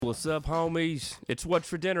What's up, homies? It's What's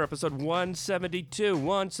for Dinner, episode 172.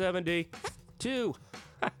 172.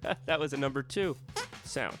 That was a number 2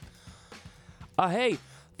 sound. Hey,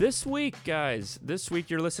 this week, guys,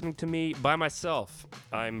 you're listening to me by myself.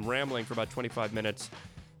 I'm rambling for about 25 minutes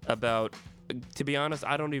about, to be honest,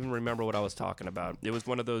 I don't even remember what I was talking about. It was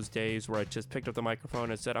one of those days where I just picked up the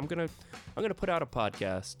microphone and said, I'm gonna put out a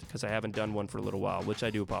podcast because I haven't done one for a little while, which I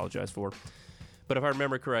do apologize for. But if I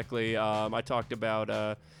remember correctly, I talked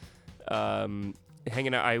about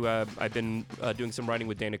hanging out. I've been doing some writing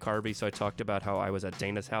with Dana Carvey, so I talked about how I was at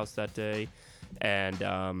Dana's house that day, and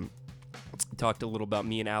talked a little about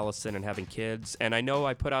me and Allison and having kids. And I know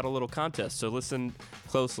I put out a little contest, so listen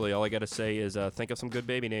closely. All I got to say is think of some good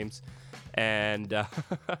baby names, and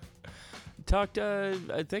talked.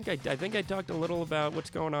 I think I talked a little about what's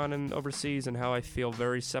going on in overseas and how I feel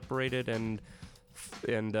very separated and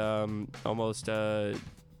almost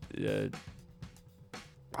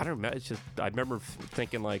I don't know. It's just I remember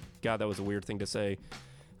thinking like, God, that was a weird thing to say.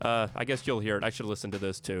 I guess you'll hear it. I should listen to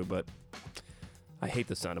this too, but I hate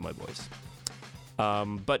the sound of my voice.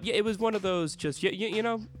 But yeah, it was one of those just you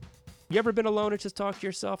know, you ever been alone and just talk to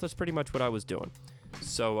yourself? That's pretty much what I was doing.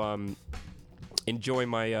 So enjoy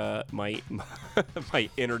my my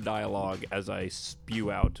inner dialogue as I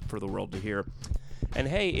spew out for the world to hear. And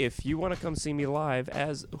hey, if you want to come see me live,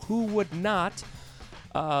 as who would not,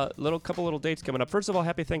 couple little dates coming up. First of all,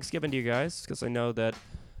 happy Thanksgiving to you guys, because I know that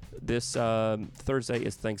this Thursday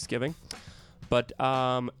is Thanksgiving. But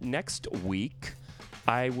next week,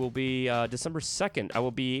 I will be, December 2nd, I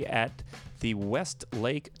will be at the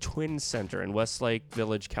Westlake Twin Center in Westlake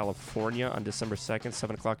Village, California on December 2nd,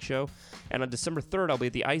 7 o'clock show. And on December 3rd, I'll be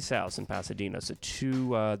at the Ice House in Pasadena. So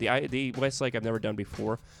the Westlake I've never done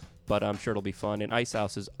before, but I'm sure it'll be fun. And Ice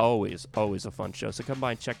House is always a fun show. So come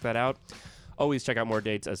by and check that out. Always check out more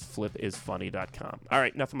dates as flipisfunny.com. All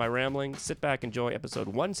right, enough of my rambling. Sit back, enjoy episode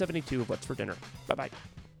 172 of What's for Dinner. Bye-bye.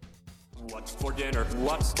 What's for dinner?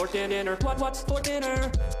 What's for dinner? What's for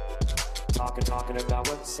dinner? Talking about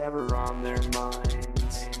what's ever on their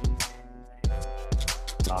minds.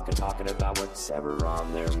 Talking about what's ever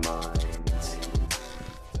on their minds.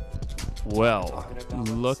 Well,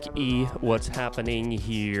 looky what's happening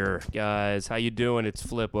here, guys. How you doing? It's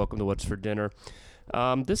Flip. Welcome to What's for Dinner.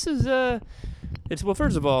 This is well,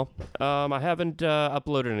 first of all, I haven't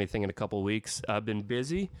uploaded anything in a couple weeks. I've been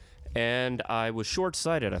busy, and I was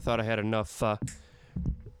short-sighted. I thought I had enough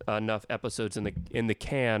episodes in the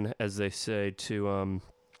can, as they say, to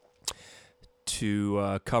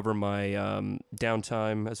cover my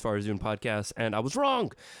downtime as far as doing podcasts, and I was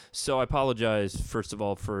wrong. So I apologize, first of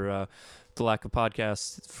all, for the lack of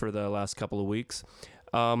podcasts for the last couple of weeks.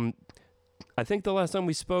 I think the last time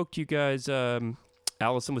we spoke to you guys,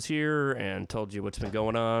 Allison was here and told you what's been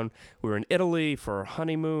going on. We were in Italy for our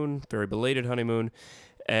honeymoon, very belated honeymoon,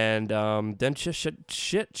 and then shit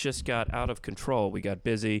just got out of control. We got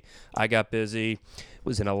busy. I got busy.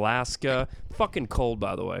 Was in Alaska. Fucking cold,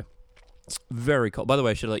 by the way. Very cold. By the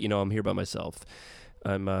way, I should let you know I'm here by myself.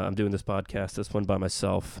 I'm doing this podcast, this one by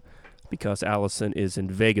myself, because Allison is in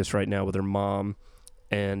Vegas right now with her mom,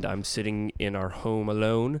 and I'm sitting in our home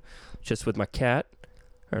alone, just with my cat.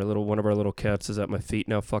 One of our little cats is at my feet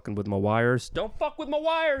now, fucking with my wires. Don't fuck with my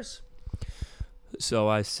wires. So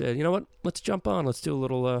I said, you know what? Let's jump on. Let's do a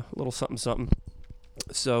little something.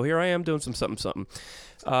 So here I am doing some something.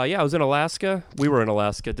 Yeah, I was in Alaska. We were in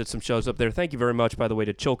Alaska, did some shows up there. Thank you very much, by the way,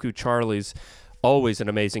 to Chilku Charlie's. Always an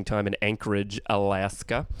amazing time in Anchorage,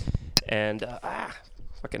 Alaska. And,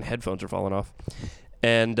 fucking headphones are falling off.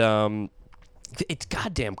 And it's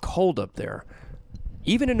goddamn cold up there.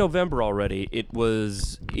 Even in November already, it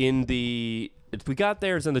was we got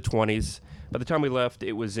there, it was in the 20s. By the time we left,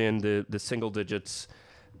 it was in the single digits.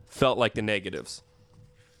 Felt like the negatives.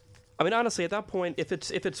 I mean, honestly, at that point, if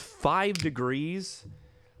it's 5 degrees,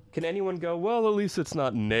 can anyone go, well, at least it's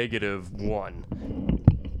not -1?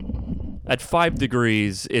 At 5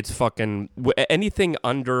 degrees, it's fucking anything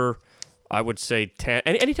under, I would say 10.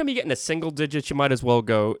 Anytime you get in a single digits, you might as well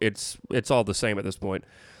go. It's all the same at this point.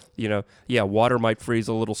 You know, yeah, water might freeze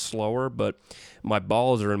a little slower, but my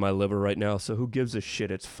balls are in my liver right now, so who gives a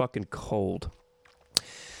shit? It's fucking cold.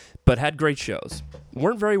 But had great shows.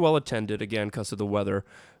 Weren't very well attended, again, because of the weather,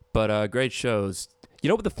 but great shows. You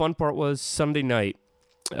know what the fun part was? Sunday night,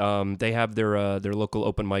 they have their local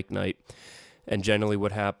open mic night, and generally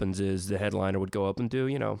what happens is the headliner would go up and do,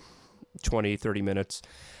 20, 30 minutes,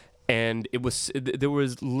 and there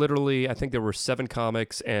was literally, I think there were 7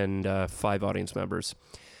 comics and 5 audience members.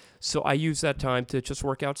 So I used that time to just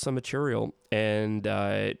work out some material, and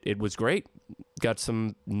it was great. Got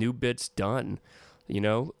some new bits done,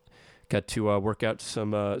 got to work out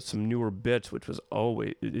some newer bits, which was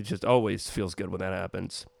it just always feels good when that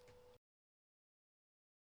happens.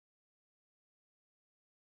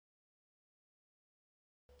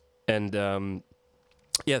 And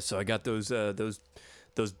yeah, so I got those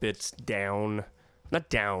bits down, not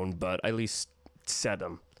down, but at least said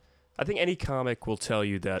them. I think any comic will tell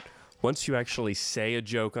you that once you actually say a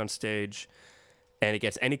joke on stage and it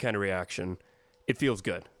gets any kind of reaction, it feels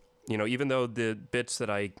good. You know, even though the bits that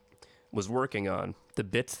I was working on, is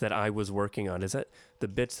that the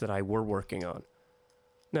bits that I were working on?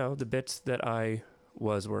 No, the bits that I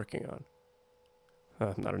was working on.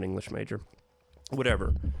 I'm not an English major.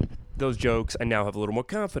 Whatever. Those jokes I now have a little more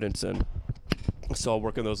confidence in. So I'll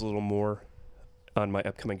work on those a little more on my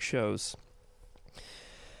upcoming shows.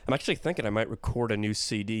 I'm actually thinking I might record a new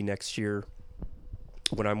CD next year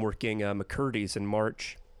when I'm working McCurdy's in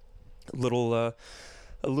March. A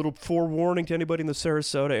little forewarning to anybody in the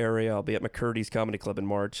Sarasota area. I'll be at McCurdy's Comedy Club in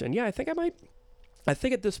March. And yeah, I think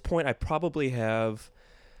at this point I probably have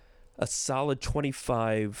a solid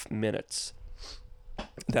 25 minutes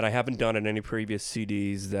that I haven't done in any previous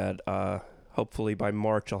CDs that hopefully by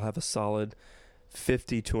March I'll have a solid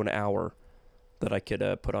 50 to an hour that I could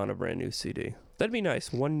put on a brand new CD. That'd be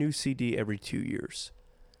nice. One new CD every 2 years.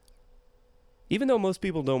 Even though most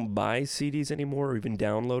people don't buy CDs anymore or even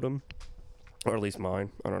download them, or at least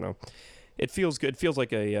mine, I don't know. It feels good. It feels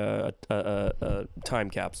like a time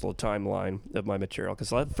capsule, a timeline of my material. Because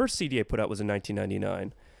the first CD I put out was in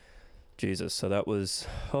 1999. Jesus, so that was,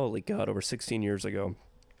 holy God, over 16 years ago.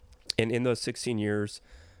 And in those 16 years,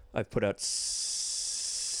 I've put out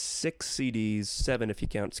 6 CDs, 7 if you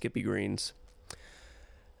count Skippy Greens.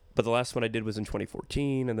 But the last one I did was in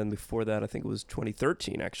 2014, and then before that, I think it was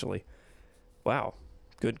 2013, actually. Wow,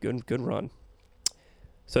 good run.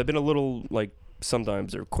 So I've been a little, like,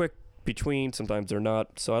 sometimes they're quick between, sometimes they're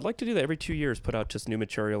not. So I'd like to do that every 2 years, put out just new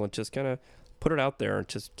material and just kind of put it out there and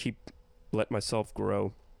just let myself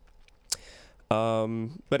grow.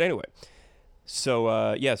 But anyway,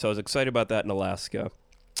 so yeah, so I was excited about that in Alaska.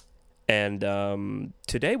 And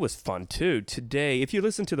today was fun, too. Today, if you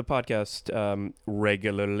listen to the podcast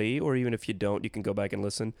regularly, or even if you don't, you can go back and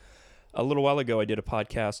listen. A little while ago, I did a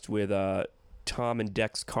podcast with Tom and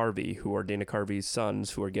Dex Carvey, who are Dana Carvey's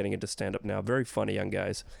sons, who are getting into stand-up now. Very funny young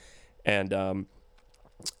guys. And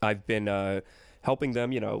I've been helping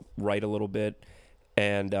them, write a little bit.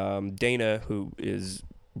 And Dana, who is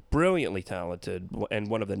brilliantly talented and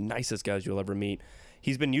one of the nicest guys you'll ever meet,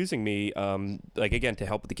 he's been using me, again, to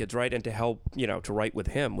help the kids write and to help, to write with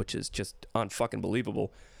him, which is just unfucking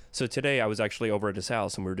believable. So today I was actually over at his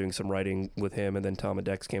house and we were doing some writing with him, and then Tom and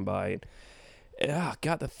Dex came by. And,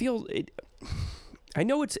 God, the feel. I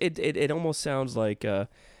know it almost sounds like I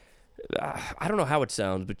don't know how it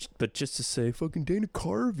sounds, but just to say fucking Dana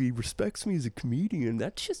Carvey respects me as a comedian,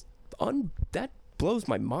 that's just that blows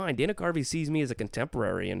my mind. Dana Carvey sees me as a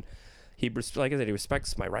contemporary, and he, like I said, he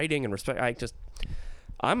respects my writing and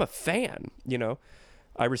I'm a fan,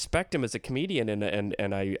 I respect him as a comedian,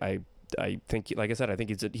 and I think, like I said, I think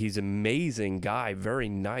he's an amazing guy, very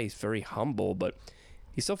nice, very humble, but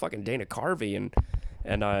he's so fucking Dana Carvey, and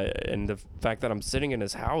the fact that I'm sitting in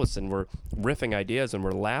his house and we're riffing ideas and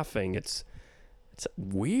we're laughing, it's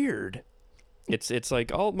weird. It's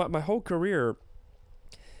like all my whole career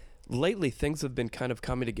lately, things have been kind of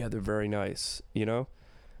coming together very nice,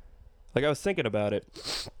 Like, I was thinking about it.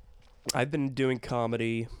 I've been doing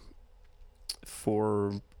comedy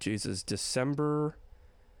for, December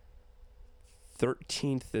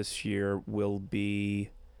 13th this year will be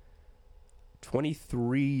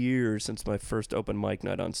 23 years since my first open mic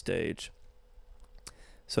night on stage.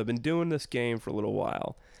 So I've been doing this game for a little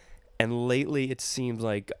while. And lately, it seems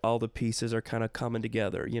like all the pieces are kind of coming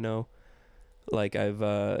together, Like, I've,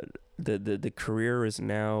 the career is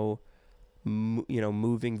now,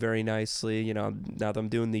 moving very nicely. Now that I'm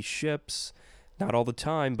doing these ships, not all the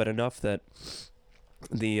time, but enough that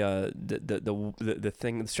the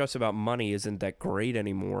thing, the stress about money isn't that great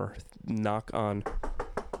anymore. It's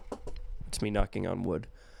me knocking on wood.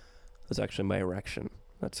 That's actually my erection.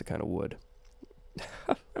 That's the kind of wood.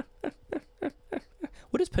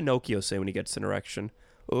 What does Pinocchio say when he gets an erection?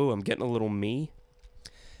 Oh, I'm getting a little me.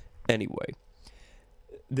 Anyway,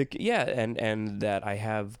 and that I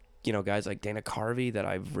have, guys like Dana Carvey that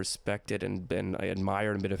I've respected and I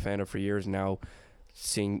admired and been a fan of for years now,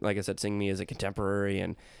 seeing me as a contemporary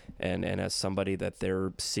and as somebody that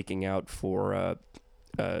they're seeking out for,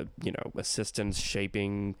 assistance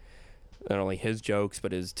shaping not only his jokes,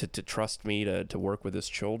 but to trust me to work with his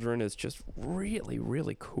children is just really,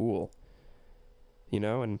 really cool.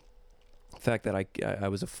 And the fact that I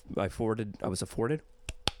was afforded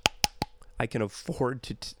I can afford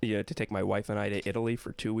to take my wife and I to Italy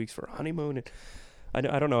for 2 weeks for a honeymoon. And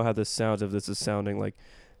I don't know how this sounds, if this is sounding like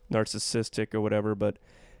narcissistic or whatever, but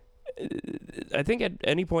I think at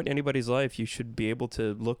any point in anybody's life, you should be able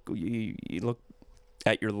to you look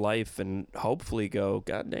at your life and hopefully go,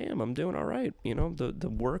 God damn, I'm doing all right. You know, the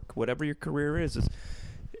work, whatever your career is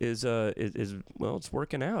well, it's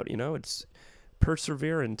working out. You know, it's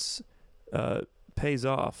perseverance pays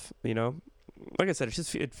off. You know, like I said, it's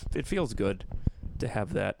just it feels good to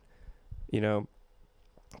have that. You know,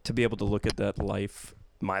 to be able to look at that life,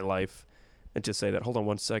 my life, and just say that. Hold on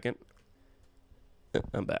one second.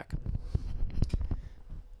 I'm back.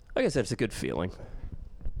 Like I said, it's a good feeling,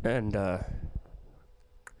 and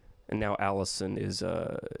now Allison is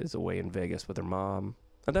away in Vegas with her mom,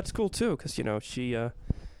 and that's cool too, because you know she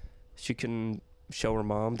can show her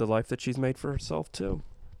mom the life that she's made for herself too.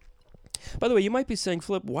 By the way, you might be saying,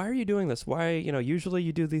 Flip, why are you doing this? Why, you know, usually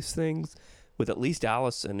you do these things with at least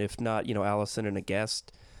Allison, if not, you know, Allison and a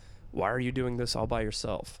guest. Why are you doing this all by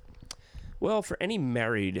yourself? Well, for any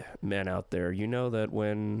married men out there, you know that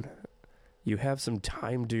when you have some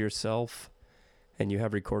time to yourself and you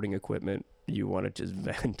have recording equipment, you want to just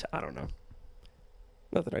vent. I don't know.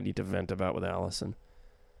 Nothing I need to vent about with Allison.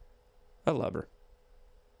 I love her.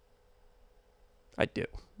 I do.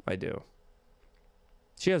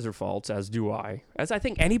 She has her faults, as do I. As I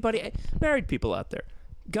think anybody, married people out there,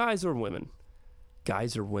 guys or women. I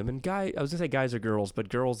was going to say guys or girls, but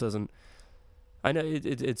girls doesn't. I know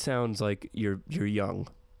it sounds like you're young.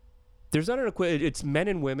 There's not an it's men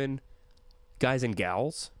and women, guys and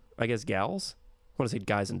gals. I guess gals. I want to say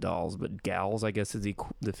guys and dolls, but gals, I guess, is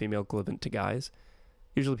the female equivalent to guys.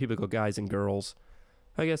 Usually people go guys and girls.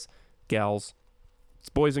 I guess gals. It's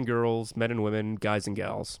boys and girls, men and women, guys and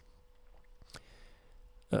gals.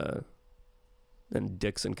 And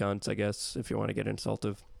dicks and cunts, I guess, if you want to get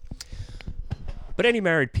insultive. But any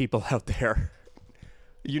married people out there,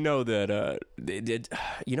 you know that,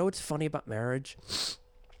 you know what's funny about marriage?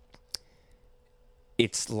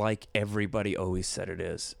 It's like everybody always said it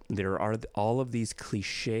is. There are all of these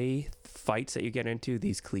cliche fights that you get into,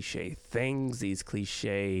 these cliche things, these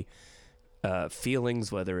cliche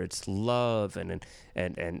feelings, whether it's love and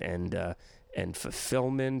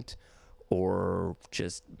fulfillment or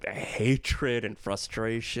just hatred and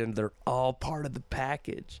frustration. They're all part of the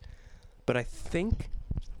package. But I think,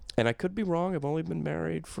 and I could be wrong, I've only been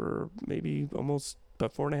married for maybe almost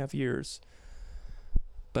about 4.5 years.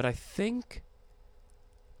 But I think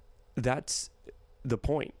that's the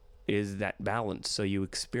point, is that balance. So you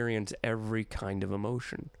experience every kind of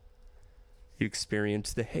emotion. You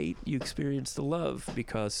experience the hate, you experience the love,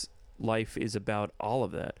 because life is about all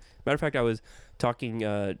of that. Matter of fact, I was talking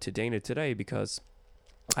to Dana today because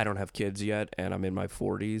I don't have kids yet, and I'm in my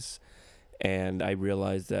 40s. And I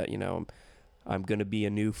realized that, you know, I'm going to be a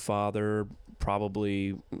new father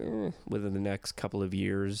probably within the next couple of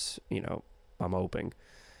years. You know, I'm hoping.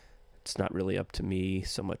 It's not really up to me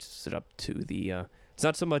so much as it up to the... it's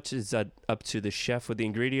not so much as up to the chef with the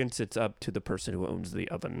ingredients. It's up to the person who owns the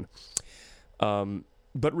oven.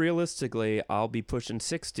 But realistically, I'll be pushing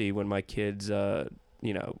 60 when my kid's,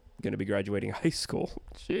 you know, going to be graduating high school.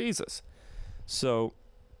 Jesus. So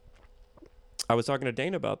I was talking to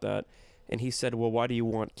Dana about that. And he said, well, why do you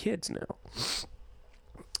want kids now?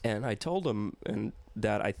 And I told him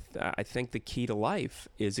that I think the key to life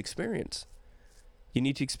is experience. You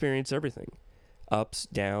need to experience everything. Ups,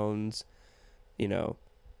 downs, you know,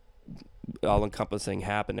 all-encompassing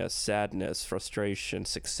happiness, sadness, frustration,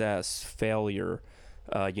 success, failure.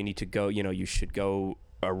 You need to go, you know, you should go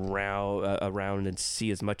around and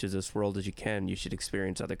see as much of this world as you can. You should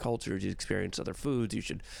experience other cultures. You should experience other foods. You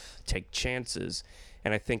should take chances.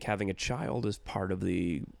 And I think having a child is part of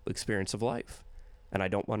the experience of life. And I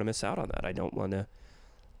don't want to miss out on that. I don't want to...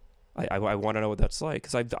 I want to know what that's like.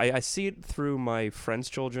 Because I see it through my friends'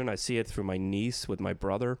 children. I see it through my niece with my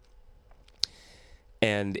brother.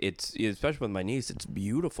 And it's, especially with my niece, it's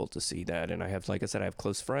beautiful to see that. And I have, like I said, I have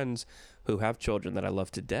close friends who have children that I love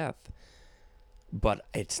to death. But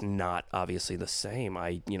it's not obviously the same.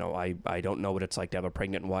 I don't know what it's like to have a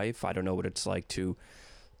pregnant wife. I don't know what it's like to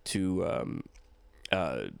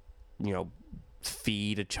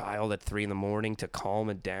feed a child at 3 a.m, to calm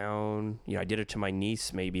it down. You know, I did it to my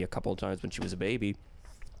niece maybe a couple of times when she was a baby,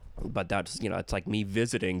 but that's, you know, it's like me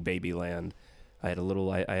visiting Babyland. I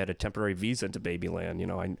had a temporary visa into Babyland. You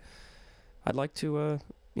know, I'd like to,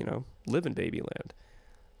 live in Babyland.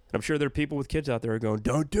 And I'm sure there are people with kids out there who are going,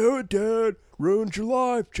 don't do it, Dad. Ruins your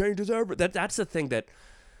life, changes everything. That's the thing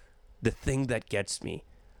that gets me.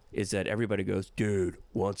 Is that everybody goes, dude,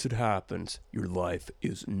 once it happens, your life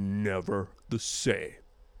is never the same.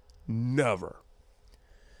 Never.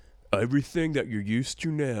 Everything that you're used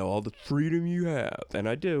to now, all the freedom you have, and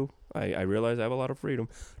I do, I realize I have a lot of freedom,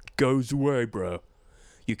 goes away, bro.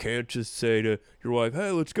 You can't just say to your wife,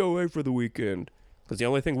 hey, let's go away for the weekend. Because the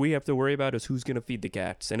only thing we have to worry about is who's going to feed the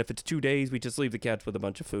cats. And if it's 2 days, we just leave the cats with a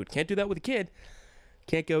bunch of food. Can't do that with a kid.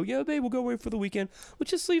 Can't go, yeah, babe, we'll go away for the weekend. We'll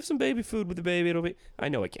just leave some baby food with the baby. It'll be... I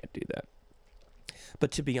know I can't do that.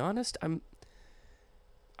 But to be honest, I'm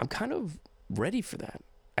kind of ready for that.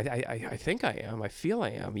 I think I am. I feel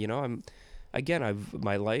I am. You know,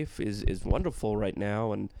 my life is wonderful right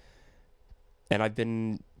now, and I've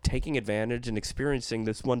been taking advantage and experiencing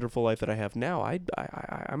this wonderful life that I have now.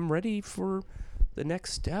 I'm ready for the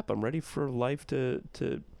next step. I'm ready for life to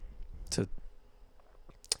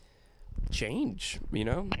change, you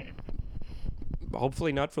know?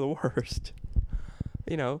 Hopefully not for the worst.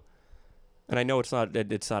 You know, and I know it's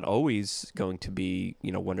not always going to be,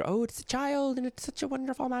 you know, it's a child and it's such a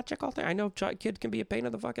wonderful magical thing. I know kids can be a pain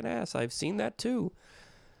in the fucking ass. I've seen that too.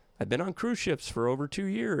 I've been on cruise ships for over 2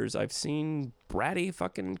 years. I've seen bratty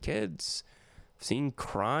fucking kids. I've seen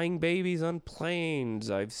crying babies on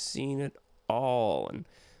planes. I've seen it all. And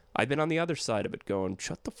I've been on the other side of it going,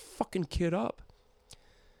 shut the fucking kid up.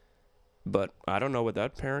 But I don't know what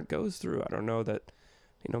that parent goes through. I don't know that,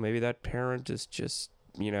 you know, maybe that parent is just,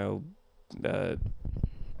 you know,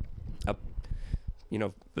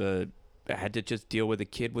 had to just deal with a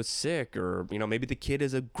kid was sick, or, you know, maybe the kid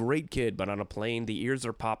is a great kid, but on a plane the ears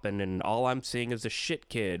are popping and all I'm seeing is a shit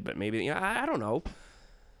kid. But maybe, you know, I don't know.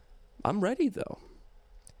 I'm ready though.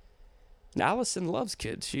 And Allison loves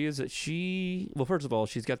kids. Well, first of all,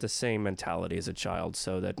 she's got the same mentality as a child,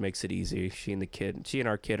 so that makes it easy. She and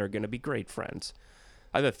our kid are going to be great friends.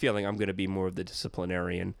 I have a feeling I'm going to be more of the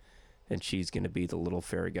disciplinarian, and she's going to be the little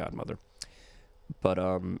fairy godmother.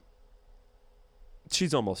 But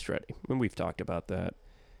she's almost ready, and we've talked about that.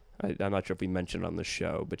 I'm not sure if we mentioned on the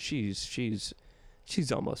show, but she's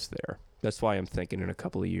almost there. That's why I'm thinking in a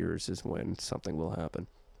couple of years is when something will happen.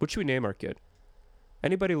 What should we name our kid?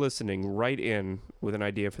 Anybody listening, write in with an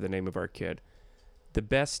idea for the name of our kid. The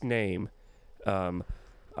best name,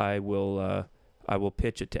 I will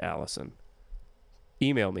pitch it to Allison.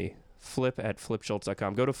 Email me,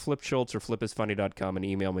 flip@flipschultz.com. Go to flipschultz or flipisfunny.com and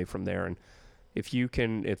email me from there. And if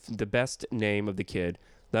the best name of the kid,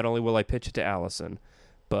 not only will I pitch it to Allison,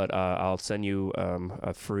 but I'll send you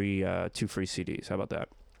two free CDs. How about that?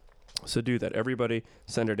 So do that. Everybody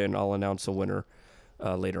send it in. I'll announce a winner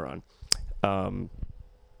later on.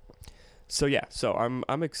 So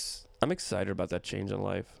I'm excited about that change in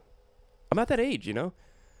life. I'm at that age, you know?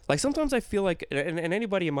 Like sometimes I feel like, and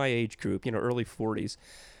anybody in my age group, you know, early 40s,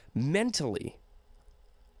 mentally,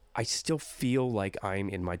 I still feel like I'm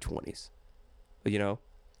in my 20s. You know?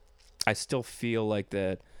 I still feel like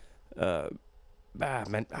that, I don't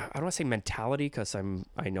want to say mentality because I'm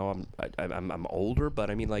older, but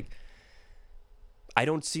I mean like, I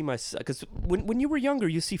don't see myself, because when you were younger,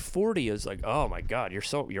 you see 40 as like, oh my God, you're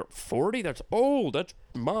 40? That's old. That's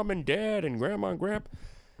mom and dad and grandma and grandpa.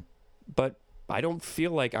 But I don't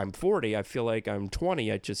feel like I'm 40. I feel like I'm 20.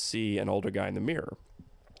 I just see an older guy in the mirror.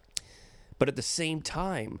 But at the same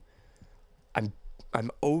time,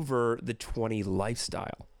 I'm over the 20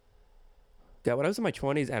 lifestyle. God, when I was in my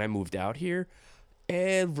 20s and I moved out here,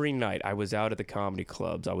 every night I was out at the comedy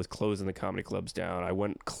clubs. I was closing the comedy clubs down. I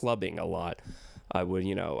went clubbing a lot. I would,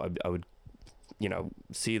 I would,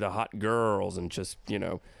 see the hot girls and just,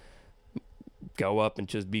 go up and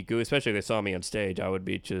just be good. Especially if they saw me on stage, I would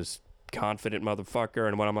be just confident motherfucker.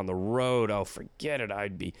 And when I'm on the road, oh, forget it.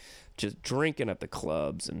 I'd be just drinking at the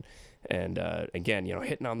clubs and again,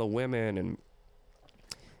 hitting on the women and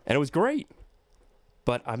it was great.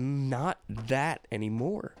 But I'm not that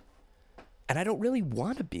anymore. And I don't really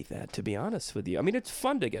want to be that, to be honest with you. I mean, it's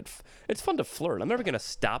fun to flirt. I'm never going to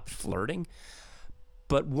stop flirting.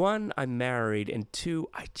 But one, I'm married, and two,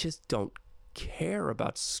 I just don't care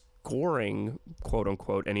about scoring, quote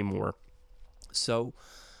unquote, anymore. So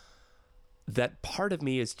that part of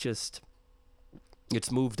me is just,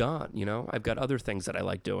 it's moved on, I've got other things that I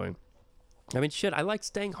like doing. I mean, shit, I like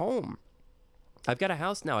staying home. I've got a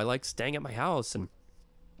house now. I like staying at my house and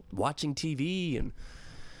watching TV and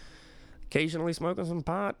occasionally smoking some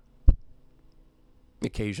pot.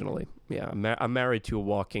 Occasionally. Yeah, I'm married to a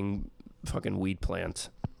walking fucking weed plant.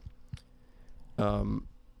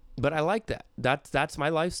 But I like that. That's my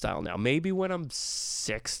lifestyle now. Maybe when I'm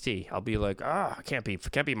 60, I'll be like, I can't be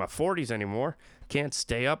in my 40s anymore. Can't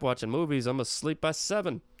stay up watching movies. I'm asleep by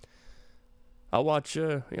 7. I'll watch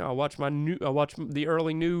I'll watch the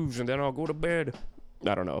early news and then I'll go to bed.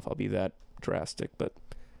 I don't know if I'll be that drastic, but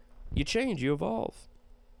you change, you evolve.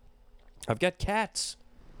 I've got cats.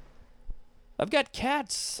 I've got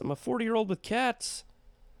cats. I'm a 40-year-old with cats.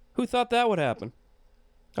 Who thought that would happen?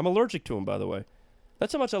 I'm allergic to them, by the way.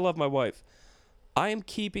 That's how much I love my wife. I am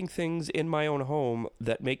keeping things in my own home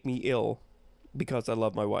that make me ill because I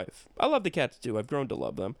love my wife. I love the cats too. I've grown to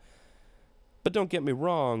love them. But don't get me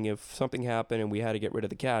wrong, if something happened and we had to get rid of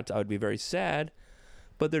the cats, I would be very sad.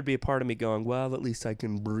 But there'd be a part of me going, well, at least I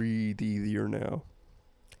can breathe easier now.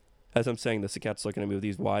 As I'm saying this, the cat's looking at me with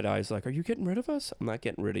these wide eyes like, are you getting rid of us? I'm not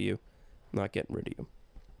getting rid of you. I'm not getting rid of you.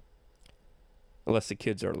 Unless the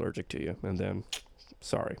kids are allergic to you. And then,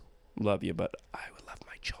 sorry. Love you, but I would love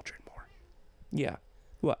my children more. Yeah.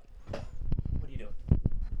 What? What are you doing?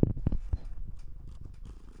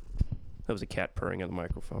 That was a cat purring on the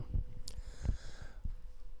microphone.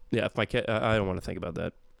 Yeah, if my cat... I don't want to think about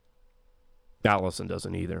that. Allison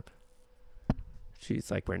doesn't either.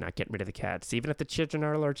 She's like, we're not getting rid of the cats. Even if the children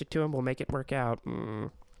are allergic to them, we'll make it work out.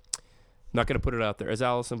 Not going to put it out there. As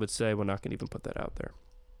Allison would say, we're not going to even put that out there.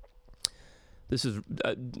 This is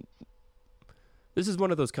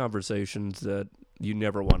one of those conversations that you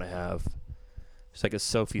never want to have. It's like a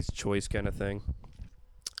Sophie's Choice kind of thing.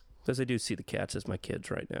 Because I do see the cats as my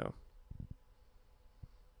kids right now.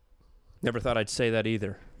 Never thought I'd say that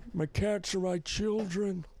either. My cats are my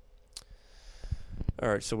children. All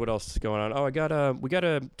right, so what else is going on? Oh, we got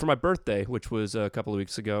for my birthday, which was a couple of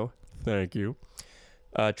weeks ago. Thank you.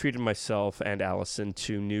 Treated myself and Allison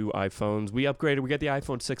to new iPhones. We upgraded. We got the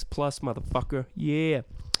iPhone 6 Plus, motherfucker. Yeah.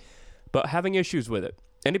 But having issues with it.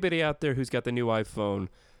 Anybody out there who's got the new iPhone,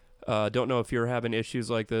 don't know if you're having issues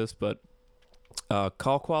like this, but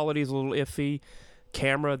call quality is a little iffy.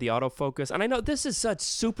 Camera, the autofocus. And I know this is such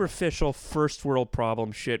superficial first world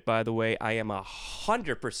problem shit, by the way. I am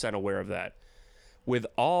 100% aware of that. With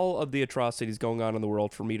all of the atrocities going on in the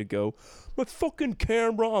world, for me to go, my fucking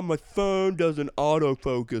camera on my phone doesn't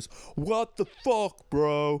autofocus. What the fuck,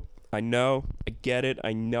 bro? I know. I get it.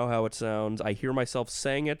 I know how it sounds. I hear myself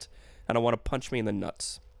saying it, and I want to punch me in the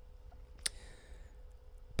nuts.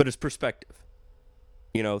 But it's perspective.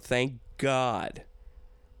 You know, thank God.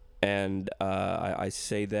 And I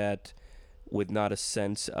say that with not a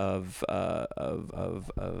sense of I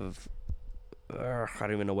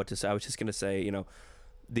don't even know what to say. I was just going to say, you know,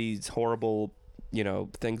 these horrible, you know,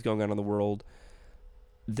 things going on in the world,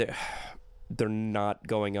 they're not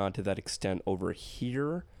going on to that extent over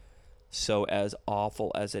here. So as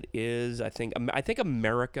awful as it is, I think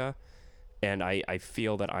America, and I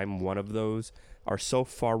feel that I'm one of those, are so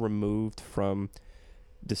far removed from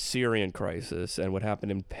the Syrian crisis and what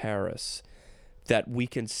happened in Paris that we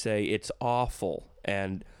can say it's awful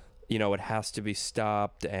and, you know, it has to be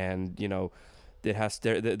stopped and, you know, it has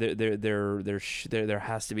there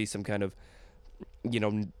has to be some kind of, you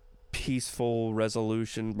know, peaceful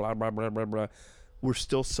resolution, blah, blah, blah, blah, blah. We're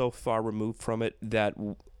still so far removed from it that,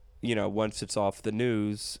 you know, once it's off the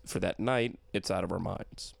news for that night, it's out of our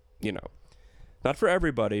minds, you know. Not for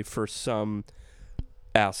everybody, for some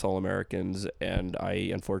asshole Americans, and I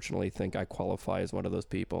unfortunately think I qualify as one of those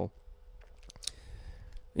people.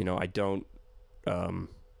 You know, I don't...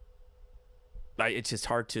 it's just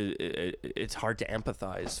hard to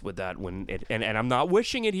empathize with that when it and I'm not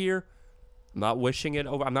wishing it here. I'm not wishing it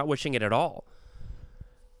over. I'm not wishing it at all.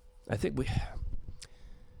 I think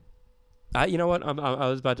you know what? I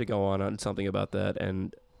was about to go on something about that,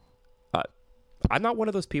 and I'm not one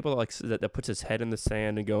of those people that puts his head in the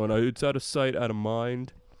sand and going, oh, it's out of sight, out of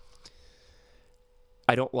mind.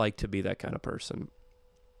 I don't like to be that kind of person,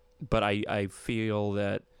 but I feel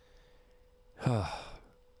that.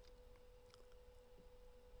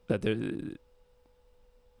 That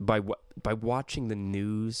by watching the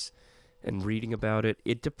news and reading about it,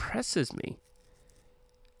 it depresses me.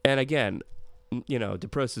 And again, you know,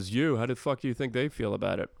 depresses you. How the fuck do you think they feel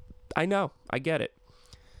about it? I know, I get it,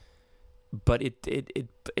 but it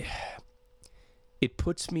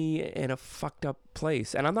puts me in a fucked up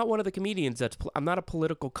place. And I'm not one of the comedians I'm not a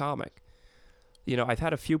political comic. You know, I've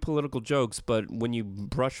had a few political jokes, but when you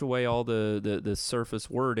brush away all the surface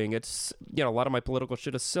wording, it's, you know, a lot of my political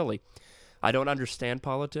shit is silly. I don't understand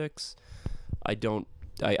politics. I don't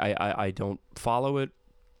follow it,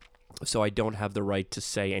 so I don't have the right to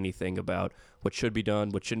say anything about what should be done,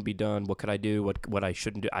 what shouldn't be done, what could I do, what I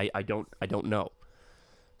shouldn't do. I don't know.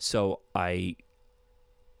 So I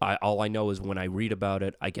all I know is when I read about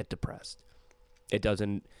it, I get depressed. It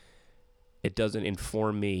doesn't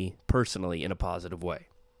inform me personally in a positive way.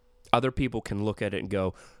 Other people can look at it and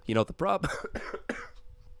go, you know, the problem,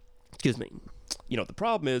 excuse me, you know, the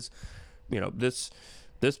problem is, you know, this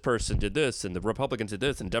person did this and the Republicans did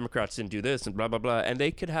this and Democrats didn't do this and blah, blah, blah. And they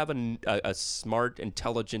could have a smart,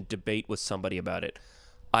 intelligent debate with somebody about it.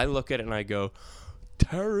 I look at it and I go,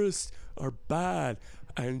 terrorists are bad,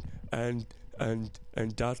 and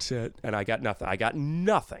that's it. And I got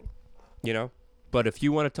nothing, you know. But if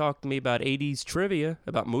you want to talk to me about 80s trivia,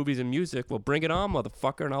 about movies and music, well, bring it on,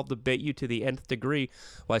 motherfucker, and I'll debate you to the nth degree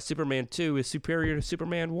why Superman 2 is superior to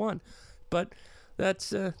Superman 1. But that's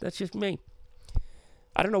just me.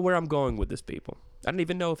 I don't know where I'm going with this, people. I don't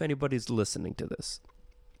even know if anybody's listening to this.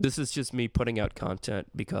 This is just me putting out content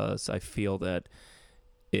because I feel that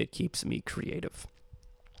it keeps me creative.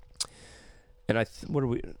 And I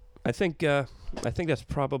think that's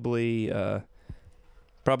probably the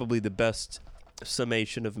best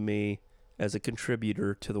summation of me as a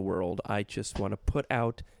contributor to the world. I just want to put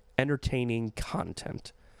out entertaining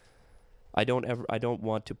content. I don't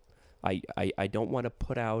want to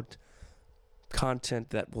put out content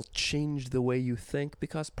that will change the way you think,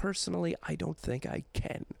 because personally I don't think I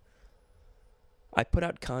can. I put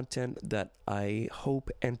out content that I hope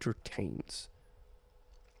entertains.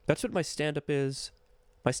 That's what my stand-up is.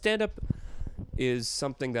 My stand-up is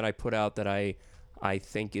something that I put out that I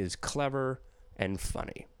think is clever and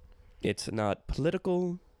funny. It's not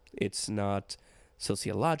political. It's not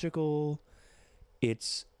sociological.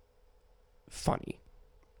 It's funny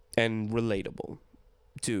and relatable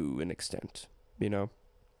to an extent, you know?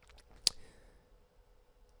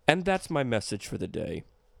 And that's my message for the day.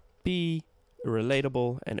 Be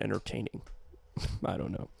relatable and entertaining. I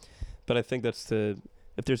don't know. But I think that's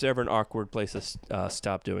if there's ever an awkward place to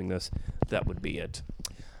stop doing this, that would be it.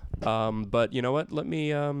 But you know what? Let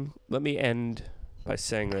me end by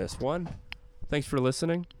saying this. 1, thanks for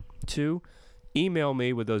listening. 2, email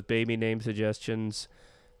me with those baby name suggestions.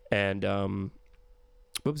 And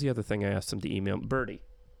what was the other thing I asked them to email? Birdie,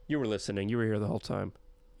 you were listening. You were here the whole time.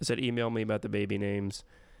 I said email me about the baby names.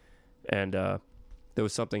 And there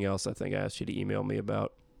was something else I think I asked you to email me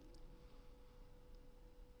about.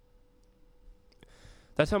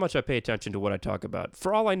 That's how much I pay attention to what I talk about.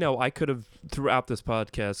 For all I know, I could have, throughout this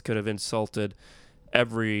podcast, could have insulted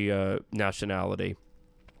every nationality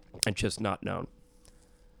and just not known.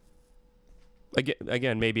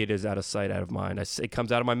 Again, maybe it is out of sight, out of mind. It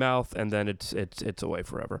comes out of my mouth, and then it's away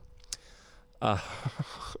forever.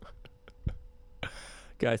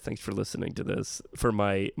 Guys, thanks for listening to this, for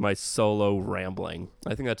my solo rambling.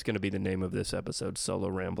 I think that's going to be the name of this episode, Solo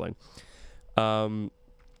Rambling.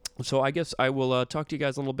 So I guess I will talk to you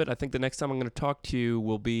guys a little bit. I think the next time I'm going to talk to you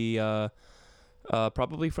will be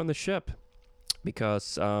probably from the ship.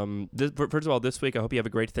 Because, first of all, this week I hope you have a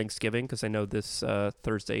great Thanksgiving, because I know this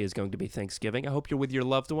Thursday is going to be Thanksgiving. I hope you're with your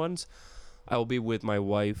loved ones. I will be with my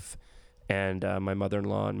wife and my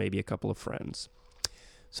mother-in-law and maybe a couple of friends.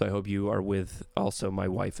 So I hope you are with also my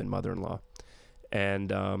wife and mother-in-law.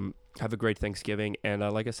 And have a great Thanksgiving. And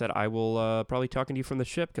like I said, I will probably talking to you from the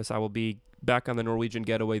ship, because I will be back on the Norwegian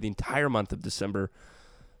Getaway the entire month of December.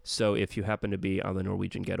 So if you happen to be on the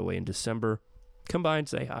Norwegian Getaway in December, come by and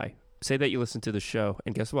say hi. Say that you listen to the show,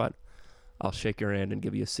 and guess what? I'll shake your hand and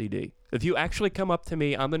give you a CD. If you actually come up to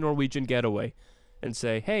me on the Norwegian Getaway and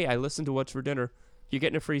say, hey, I listened to What's for Dinner, you're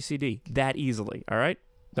getting a free CD that easily, all right?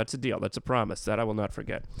 That's a deal. That's a promise. That I will not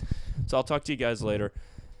forget. So I'll talk to you guys later.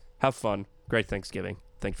 Have fun. Great Thanksgiving.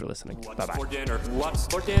 Thanks for listening. Bye-bye. What's for dinner? What's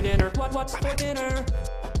for dinner? What's for dinner?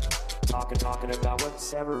 Talking about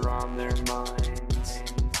what's ever on their minds.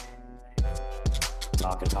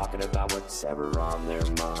 Talking about what's ever on their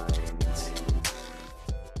minds.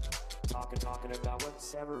 Talking about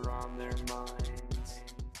what's ever on their minds.